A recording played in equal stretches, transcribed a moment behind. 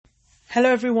Hello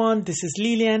everyone, this is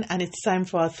Lillian and it's time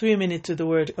for our 3-minute to the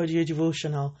Word audio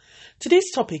devotional.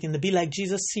 Today's topic in the Be Like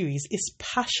Jesus series is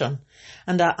passion,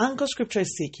 and our anchor scripture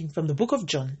is taken from the book of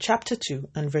John chapter 2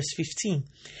 and verse 15.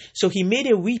 So he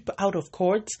made a whip out of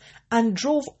cords and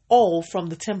drove all from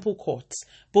the temple courts,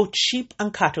 both sheep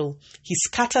and cattle. He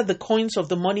scattered the coins of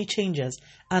the money changers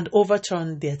and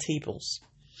overturned their tables.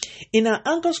 In our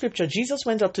anchor scripture, Jesus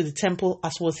went up to the temple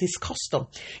as was his custom.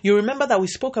 You remember that we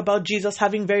spoke about Jesus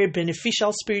having very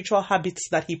beneficial spiritual habits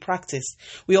that he practiced.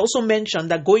 We also mentioned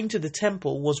that going to the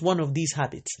temple was one of these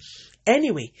habits.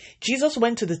 Anyway, Jesus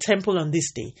went to the temple on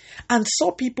this day and saw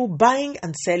people buying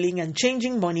and selling and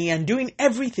changing money and doing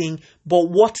everything but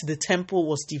what the temple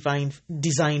was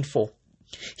designed for.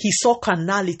 He saw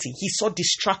carnality, he saw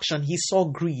distraction, he saw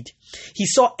greed. He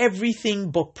saw everything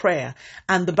but prayer.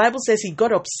 And the Bible says he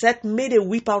got upset, made a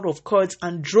whip out of cords,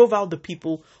 and drove out the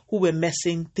people who were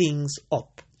messing things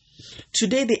up.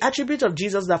 Today, the attribute of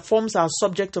Jesus that forms our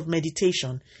subject of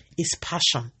meditation is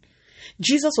passion.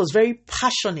 Jesus was very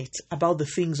passionate about the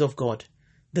things of God.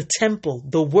 The temple,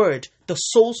 the word, the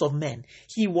souls of men.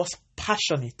 He was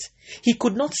passionate. He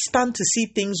could not stand to see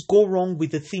things go wrong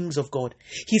with the things of God.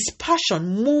 His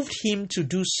passion moved him to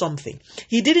do something.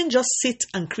 He didn't just sit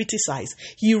and criticize.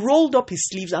 He rolled up his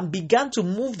sleeves and began to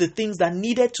move the things that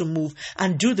needed to move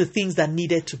and do the things that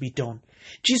needed to be done.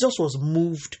 Jesus was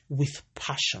moved with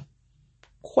passion.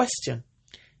 Question: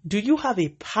 do you have a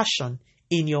passion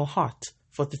in your heart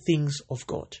for the things of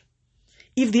God?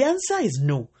 If the answer is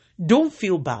no, don't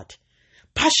feel bad.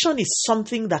 Passion is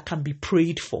something that can be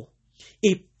prayed for.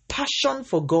 A passion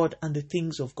for God and the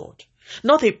things of God.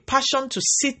 Not a passion to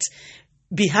sit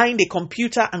behind a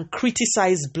computer and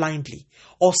criticize blindly,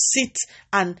 or sit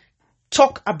and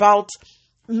talk about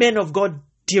men of God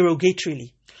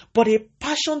derogatorily, but a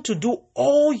passion to do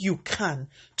all you can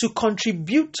to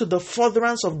contribute to the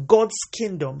furtherance of God's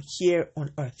kingdom here on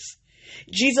earth.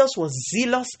 Jesus was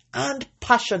zealous and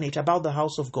passionate about the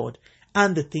house of God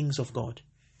and the things of God.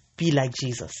 Be like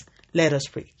Jesus. Let us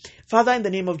pray. Father, in the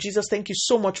name of Jesus, thank you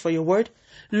so much for your word.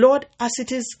 Lord, as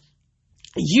it is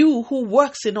you who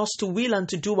works in us to will and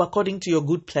to do according to your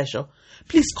good pleasure,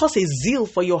 please cause a zeal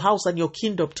for your house and your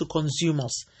kingdom to consume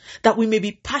us, that we may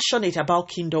be passionate about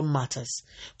kingdom matters.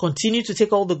 Continue to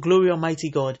take all the glory, Almighty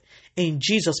God. In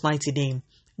Jesus' mighty name,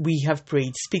 we have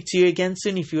prayed. Speak to you again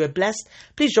soon. If you are blessed,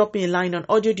 please drop me a line on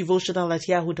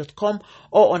audiodevotional@yahoo.com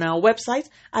or on our website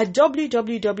at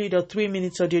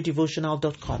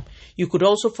www.3minutesaudiodevotional.com. You could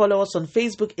also follow us on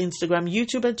Facebook, Instagram,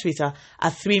 YouTube, and Twitter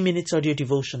at 3 Minutes Audio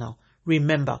Devotional.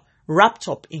 Remember, wrapped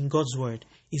up in God's word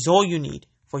is all you need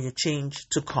for your change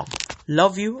to come.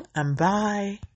 Love you and bye.